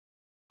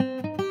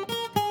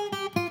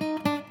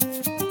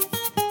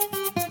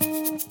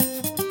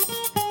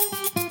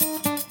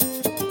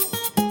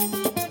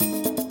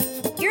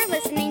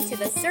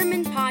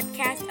sermon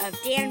podcast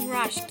of Dan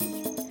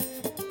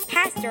Roschke,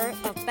 pastor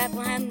of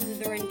Bethlehem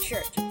Lutheran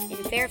Church in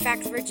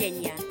Fairfax,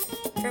 Virginia.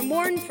 For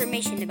more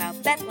information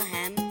about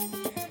Bethlehem,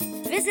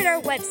 visit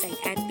our website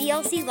at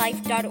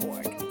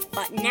blclife.org.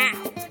 But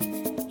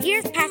now,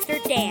 here's Pastor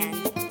Dan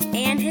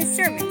and his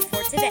sermon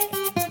for today.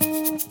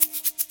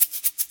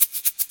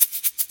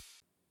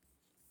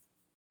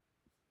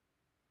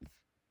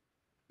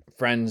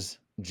 Friends,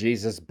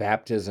 Jesus'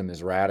 baptism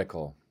is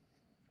radical.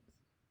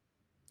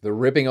 The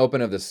ripping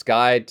open of the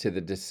sky to the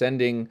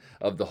descending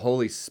of the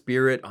Holy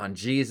Spirit on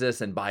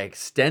Jesus and by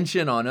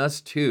extension on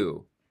us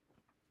too.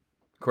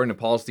 According to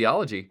Paul's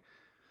theology,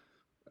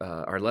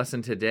 our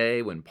lesson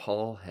today, when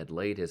Paul had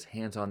laid his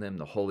hands on them,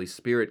 the Holy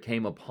Spirit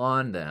came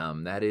upon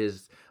them, that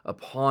is,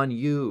 upon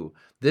you.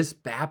 This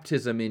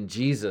baptism in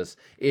Jesus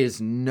is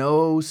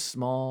no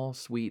small,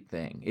 sweet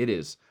thing. It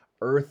is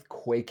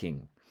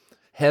earth-quaking,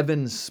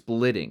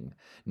 heaven-splitting,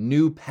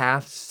 new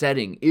path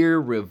setting,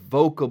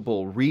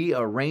 irrevocable,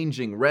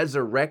 rearranging,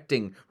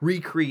 resurrecting,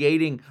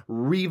 recreating,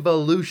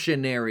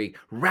 revolutionary,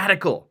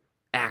 radical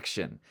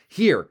action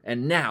here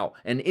and now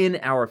and in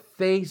our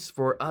face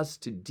for us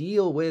to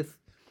deal with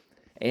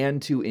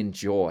and to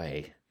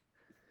enjoy.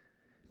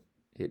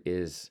 It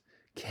is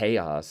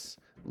chaos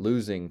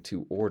losing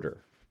to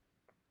order,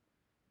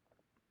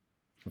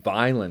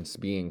 violence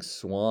being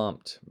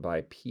swamped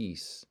by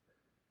peace.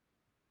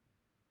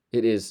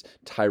 It is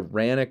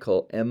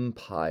tyrannical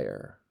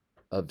empire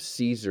of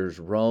Caesar's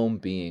Rome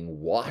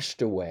being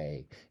washed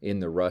away in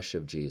the rush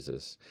of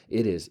Jesus.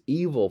 It is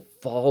evil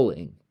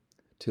falling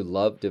to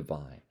love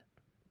divine.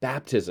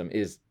 Baptism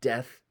is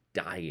death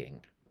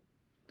dying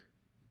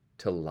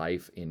to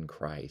life in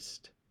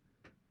Christ.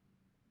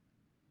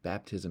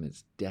 Baptism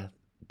is death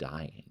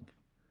dying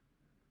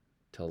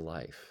to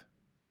life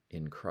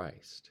in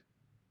Christ.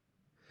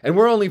 And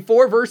we're only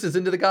 4 verses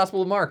into the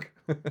Gospel of Mark.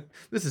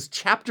 This is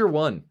chapter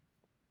 1.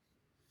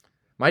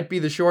 Might be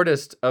the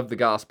shortest of the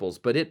Gospels,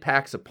 but it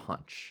packs a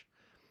punch.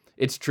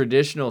 Its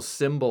traditional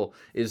symbol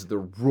is the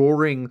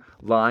roaring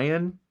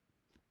lion.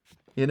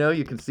 You know,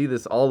 you can see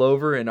this all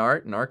over in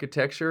art and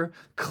architecture.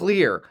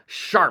 Clear,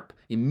 sharp,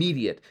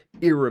 immediate,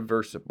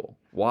 irreversible.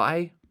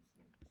 Why?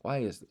 Why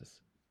is this?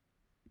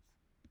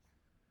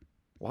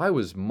 Why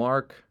was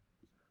Mark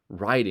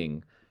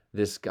writing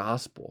this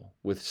gospel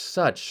with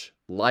such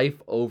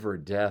life over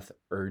death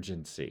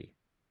urgency?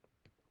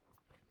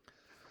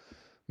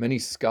 Many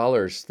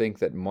scholars think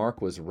that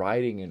Mark was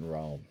writing in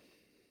Rome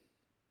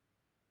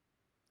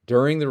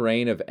during the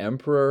reign of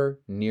Emperor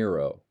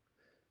Nero.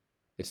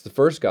 It's the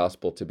first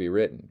gospel to be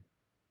written.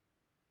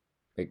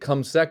 It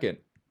comes second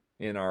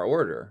in our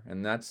order,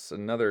 and that's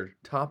another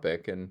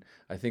topic, and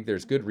I think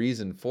there's good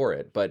reason for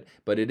it, but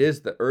it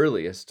is the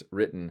earliest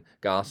written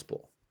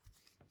gospel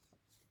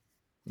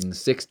in the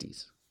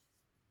 60s.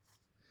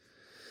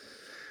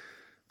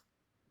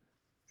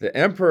 The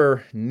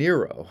Emperor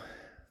Nero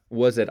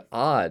was at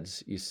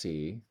odds, you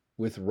see,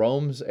 with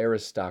Rome's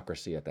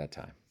aristocracy at that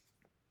time.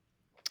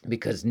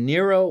 Because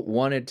Nero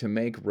wanted to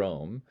make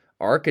Rome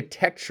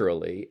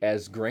architecturally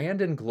as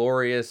grand and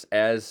glorious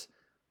as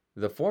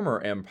the former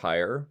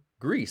empire,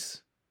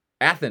 Greece,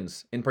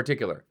 Athens in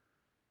particular.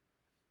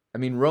 I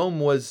mean, Rome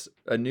was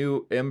a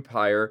new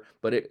empire,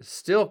 but it's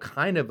still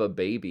kind of a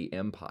baby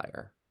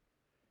empire.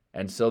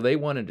 And so they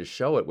wanted to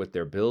show it with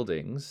their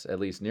buildings, at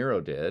least Nero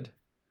did.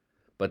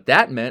 But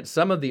that meant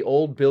some of the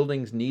old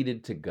buildings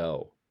needed to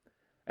go.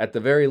 At the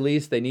very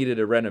least, they needed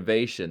a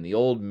renovation. The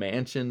old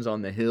mansions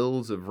on the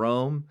hills of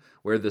Rome,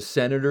 where the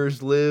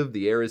senators lived,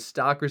 the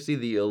aristocracy,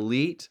 the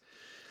elite.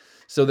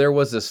 So there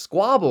was a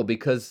squabble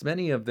because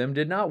many of them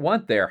did not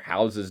want their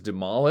houses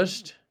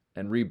demolished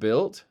and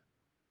rebuilt.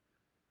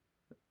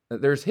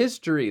 There's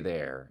history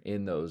there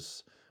in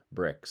those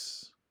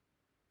bricks.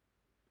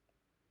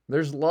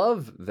 There's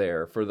love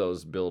there for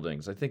those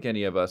buildings. I think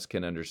any of us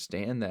can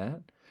understand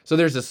that. So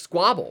there's a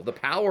squabble. The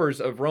powers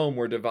of Rome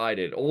were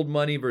divided. Old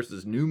money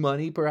versus new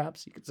money,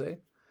 perhaps you could say.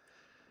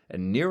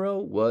 And Nero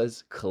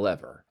was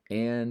clever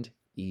and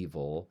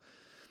evil.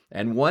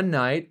 And one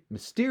night,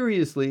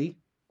 mysteriously,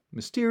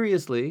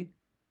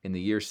 in the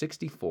year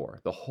 64,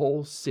 the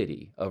whole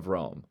city of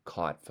Rome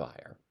caught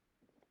fire.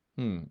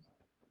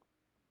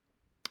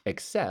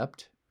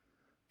 Except,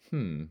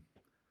 the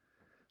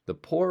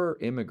poorer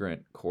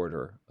immigrant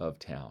quarter of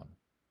town.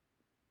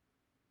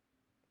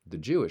 The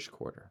Jewish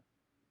quarter.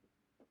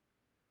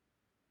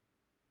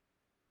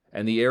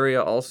 And the area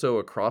also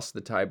across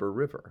the Tiber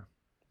River.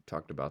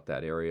 Talked about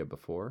that area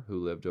before, who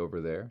lived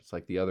over there. It's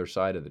like the other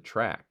side of the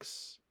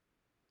tracks.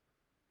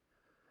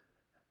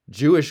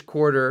 Jewish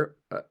quarter,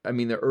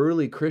 the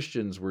early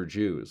Christians were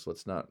Jews.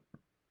 Let's not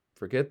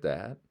forget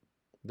that.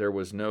 There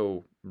was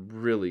no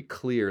really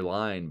clear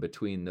line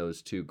between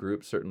those two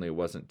groups. Certainly it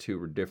wasn't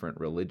 2 different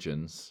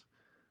religions.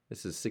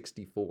 This is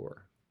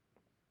 64.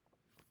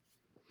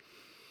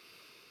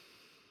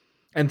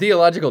 And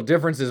theological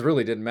differences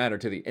really didn't matter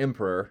to the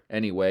emperor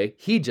anyway.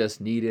 He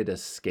just needed a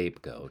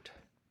scapegoat.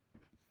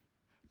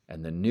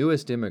 And the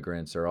newest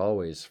immigrants are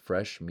always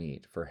fresh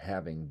meat for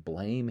having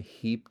blame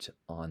heaped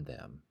on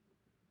them.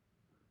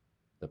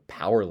 the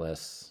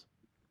powerless,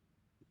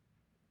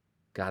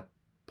 got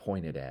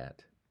pointed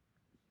at.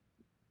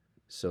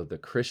 So the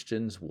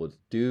Christians will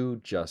do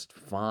just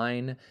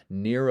fine.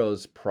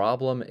 Nero's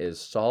problem is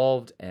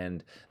solved,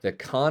 and the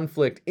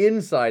conflict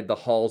inside the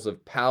halls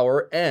of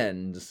power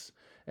ends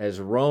as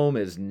Rome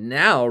is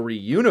now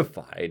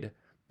reunified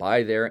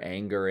by their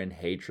anger and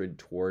hatred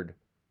toward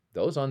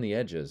those on the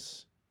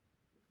edges.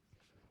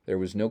 There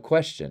was no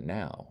question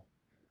now.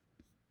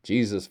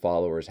 Jesus'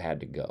 followers had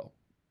to go.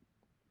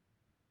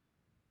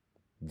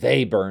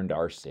 They burned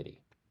our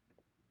city.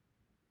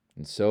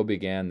 And so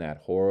began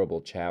that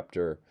horrible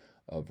chapter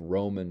of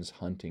Romans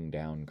hunting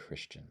down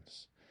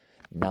Christians,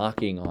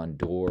 knocking on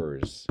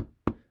doors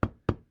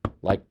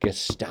like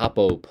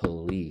Gestapo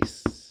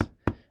police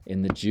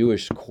in the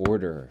Jewish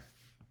quarter,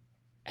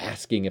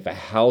 asking if a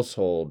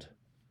household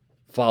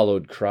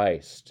followed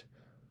Christ,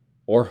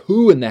 or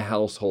who in the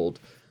household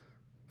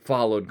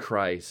followed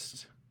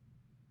Christ,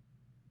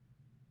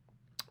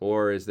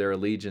 or is their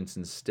allegiance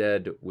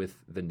instead with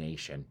the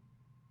nation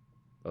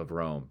of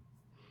Rome?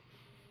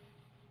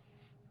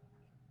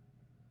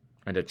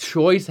 And a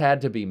choice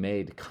had to be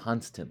made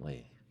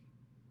constantly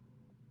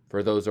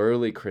for those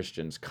early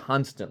Christians,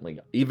 constantly,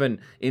 even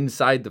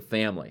inside the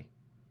family.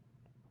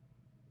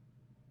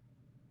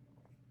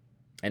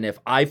 And if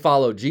I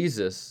follow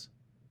Jesus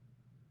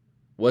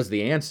was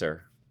the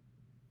answer,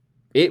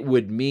 it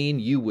would mean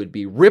you would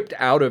be ripped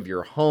out of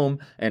your home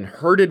and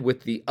herded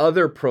with the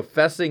other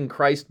professing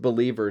Christ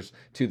believers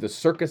to the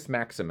Circus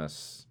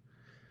Maximus,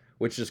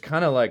 which is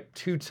kind of like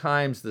 2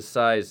 times the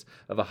size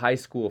of a high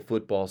school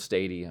football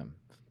stadium.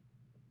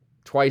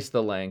 Twice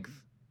the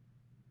length.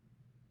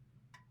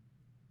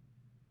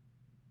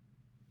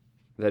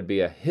 That'd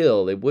be a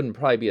hill. It wouldn't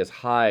probably be as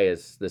high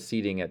as the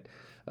seating at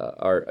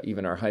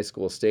our high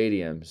school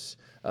stadiums,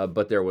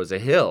 but there was a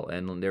hill,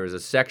 and there was a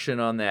section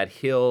on that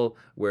hill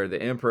where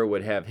the emperor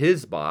would have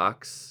his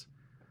box.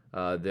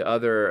 The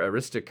other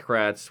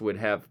aristocrats would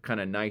have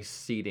kind of nice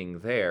seating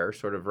there,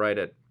 sort of right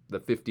at the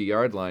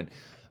 50-yard line.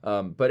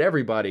 But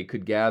everybody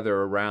could gather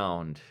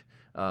around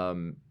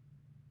on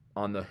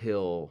the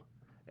hill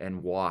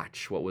and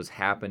watch what was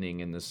happening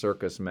in the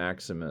Circus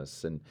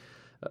Maximus. And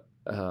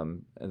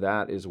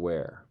that is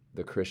where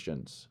the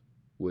Christians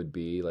would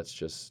be, let's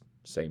just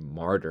say,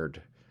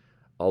 martyred.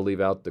 I'll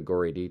leave out the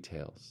gory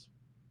details.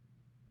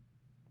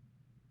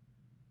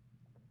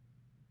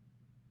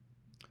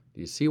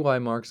 Do you see why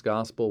Mark's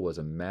gospel was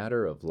a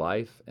matter of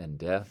life and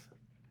death?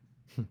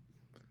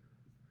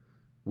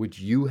 Would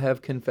you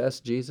have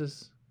confessed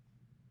Jesus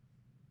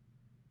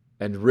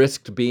and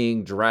risked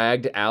being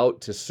dragged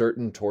out to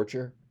certain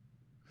torture?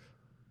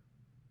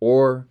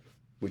 Or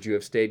would you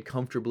have stayed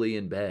comfortably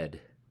in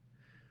bed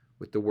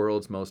with the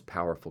world's most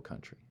powerful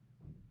country?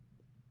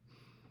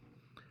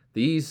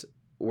 These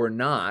were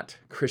not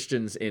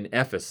Christians in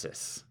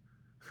Ephesus,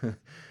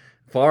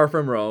 far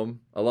from Rome,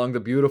 along the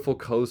beautiful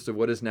coast of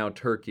what is now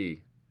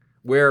Turkey,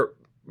 where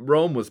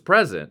Rome was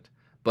present,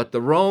 but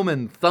the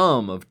Roman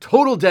thumb of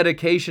total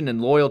dedication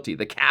and loyalty,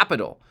 the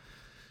capital,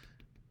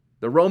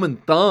 the Roman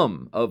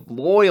thumb of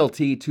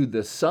loyalty to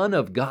the Son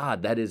of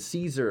God, that is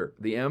Caesar,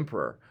 the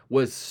emperor,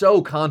 was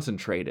so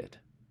concentrated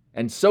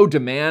and so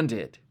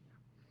demanded.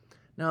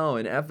 No,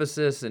 in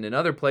Ephesus and in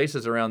other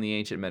places around the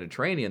ancient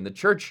Mediterranean, the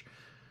church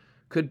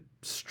could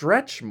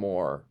stretch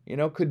more,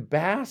 could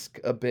bask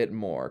a bit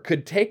more,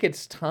 could take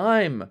its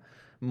time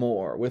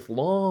more with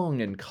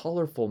long and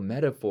colorful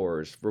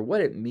metaphors for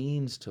what it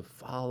means to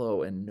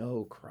follow and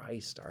know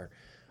Christ,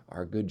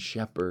 our good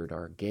shepherd,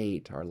 our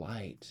gate, our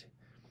light,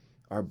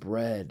 our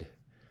bread,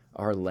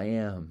 our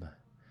lamb,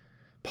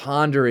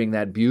 pondering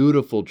that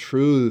beautiful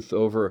truth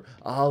over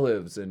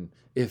olives and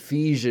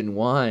Ephesian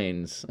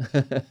wines.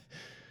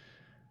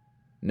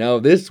 No,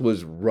 this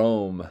was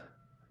Rome.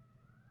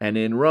 And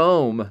in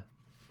Rome,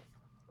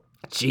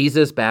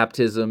 Jesus'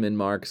 baptism in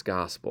Mark's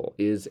gospel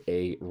is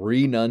a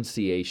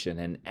renunciation,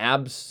 an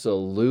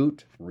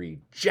absolute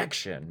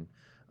rejection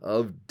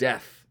of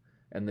death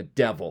and the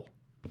devil.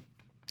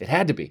 It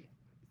had to be.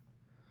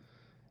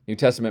 New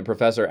Testament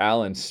professor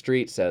Alan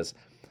Street says,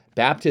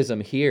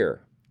 baptism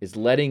here is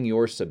letting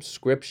your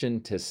subscription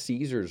to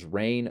Caesar's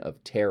reign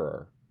of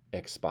terror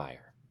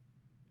expire.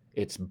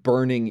 It's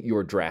burning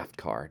your draft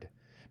card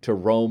to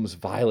Rome's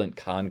violent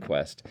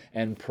conquest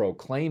and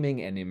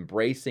proclaiming and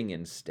embracing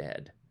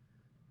instead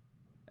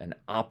an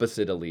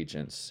opposite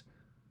allegiance,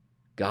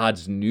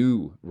 God's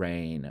new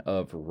reign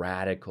of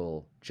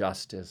radical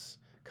justice,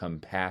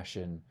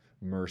 compassion,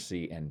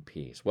 mercy, and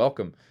peace.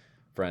 Welcome,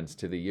 friends,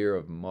 to the year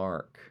of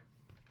Mark.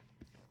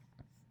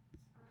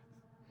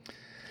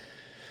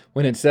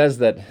 When it says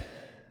that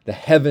the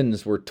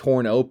heavens were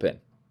torn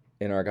open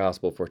in our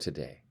gospel for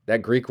today,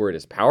 that Greek word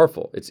is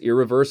powerful. It's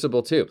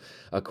irreversible too.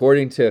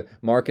 According to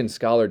Markan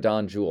scholar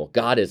Don Jewell,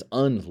 God is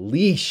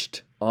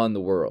unleashed on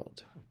the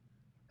world.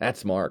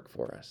 That's Mark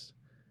for us,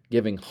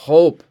 giving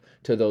hope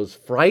to those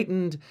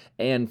frightened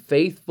and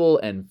faithful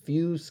and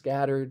few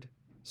scattered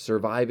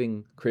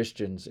surviving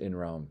Christians in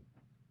Rome.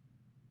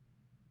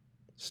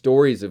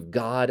 Stories of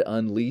God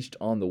unleashed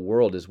on the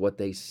world is what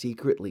they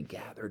secretly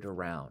gathered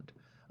around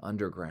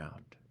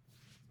underground.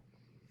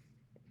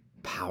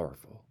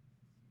 Powerful.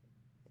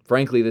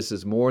 Frankly, this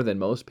is more than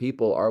most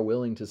people are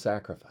willing to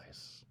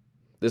sacrifice.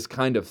 This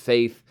kind of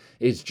faith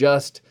is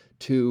just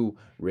too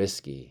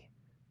risky.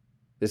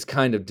 This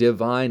kind of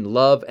divine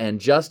love and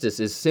justice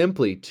is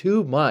simply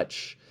too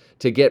much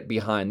to get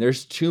behind.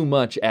 There's too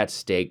much at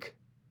stake.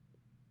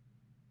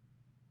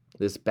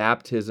 This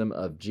baptism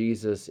of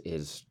Jesus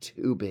is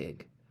too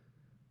big.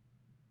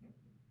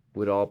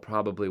 We'd all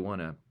probably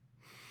want to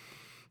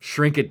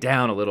shrink it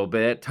down a little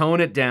bit, tone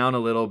it down a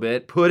little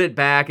bit, put it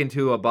back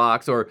into a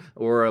box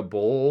or a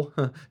bowl,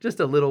 just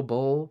a little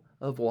bowl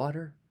of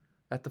water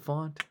at the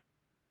font.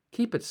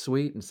 Keep it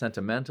sweet and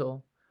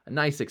sentimental, a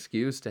nice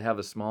excuse to have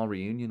a small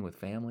reunion with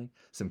family,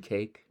 some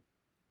cake.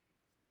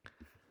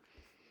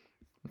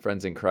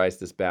 Friends in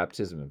Christ, this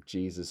baptism of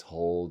Jesus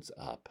holds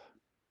up.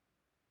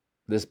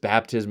 This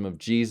baptism of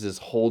Jesus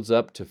holds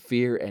up to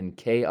fear and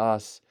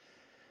chaos,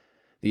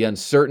 the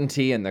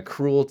uncertainty and the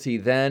cruelty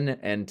then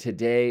and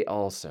today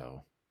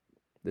also.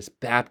 This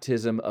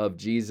baptism of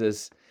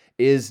Jesus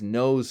is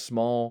no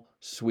small,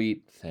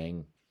 sweet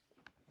thing.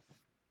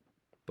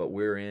 But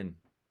we're in.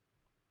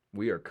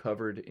 We are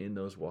covered in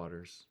those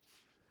waters.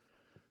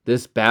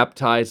 This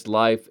baptized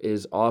life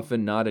is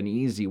often not an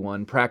easy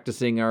one.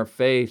 Practicing our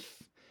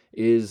faith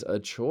is a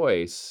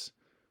choice.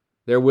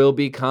 There will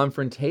be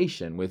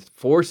confrontation with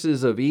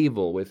forces of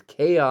evil, with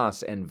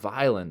chaos and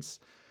violence.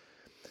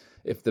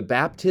 If the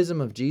baptism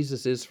of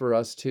Jesus is for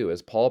us too,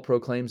 as Paul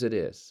proclaims it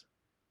is,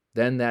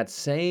 then that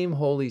same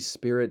Holy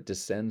Spirit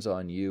descends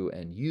on you,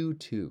 and you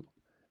too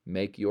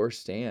make your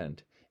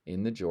stand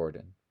in the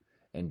Jordan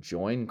and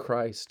join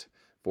Christ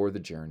for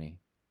the journey.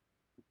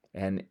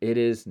 And it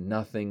is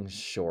nothing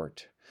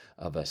short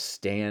of a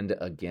stand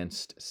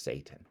against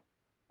Satan.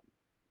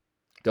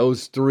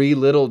 Those 3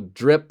 little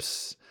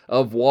drips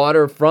of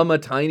water from a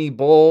tiny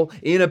bowl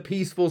in a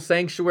peaceful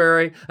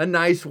sanctuary, a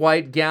nice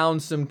white gown,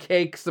 some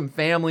cake, some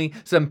family,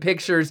 some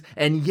pictures,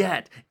 and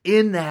yet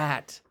in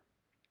that,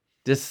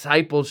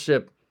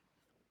 discipleship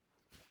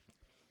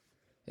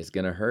is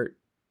going to hurt.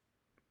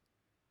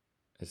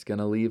 It's going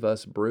to leave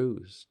us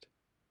bruised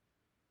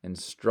and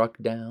struck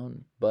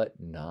down, but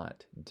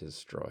not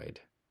destroyed.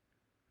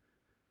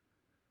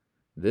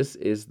 This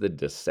is the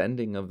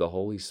descending of the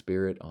Holy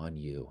Spirit on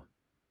you.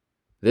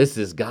 This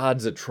is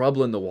God's a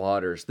trouble in the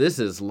waters. This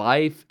is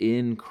life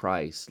in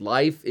Christ,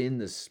 life in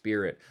the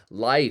Spirit,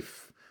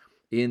 life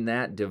in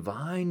that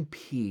divine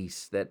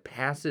peace that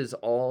passes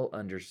all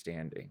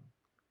understanding.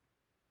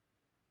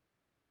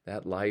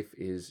 That life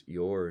is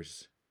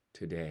yours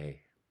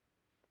today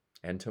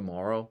and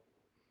tomorrow,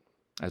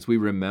 as we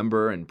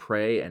remember and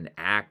pray and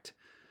act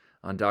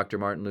on Dr.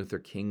 Martin Luther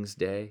King's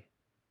Day.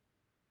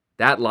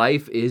 That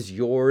life is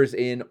yours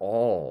in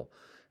all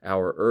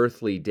our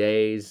earthly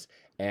days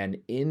and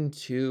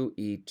into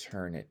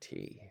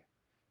eternity.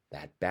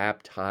 That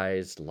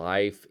baptized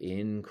life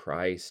in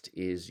Christ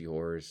is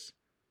yours.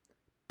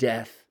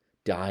 Death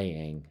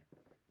dying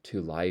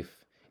to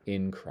life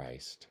in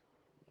Christ.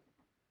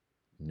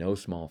 No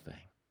small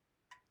thing.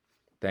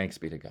 Thanks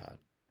be to God.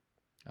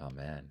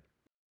 Amen.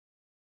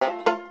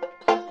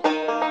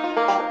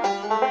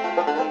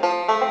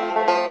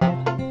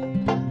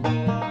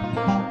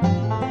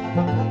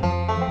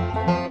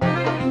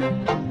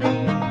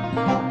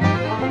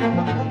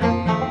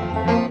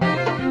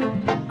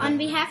 On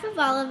behalf of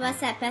all of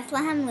us at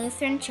Bethlehem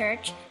Lutheran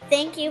Church,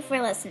 thank you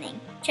for listening.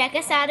 Check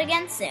us out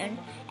again soon,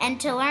 and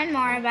to learn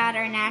more about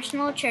our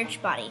national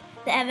church body,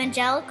 the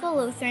Evangelical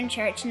Lutheran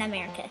Church in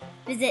America,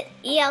 visit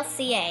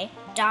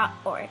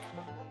elca.org.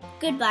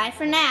 Goodbye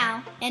for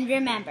now, and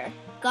remember,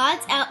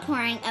 God's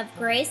outpouring of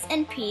grace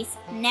and peace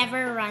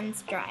never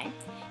runs dry.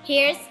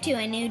 Here's to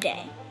a new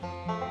day.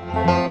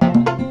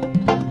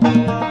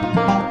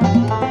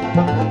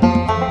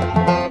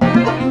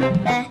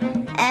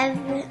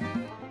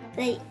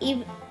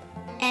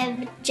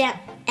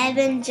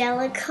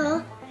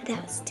 Evangelical.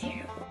 That was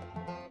terrible.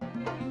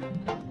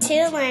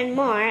 To learn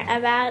more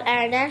about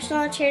our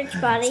national church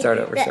body. Start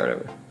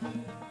over.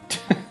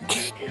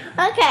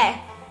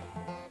 Okay.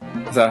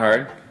 Is that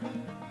hard?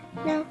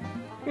 No,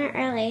 not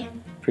really.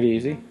 Pretty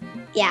easy?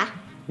 Yeah.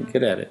 You're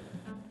good at it.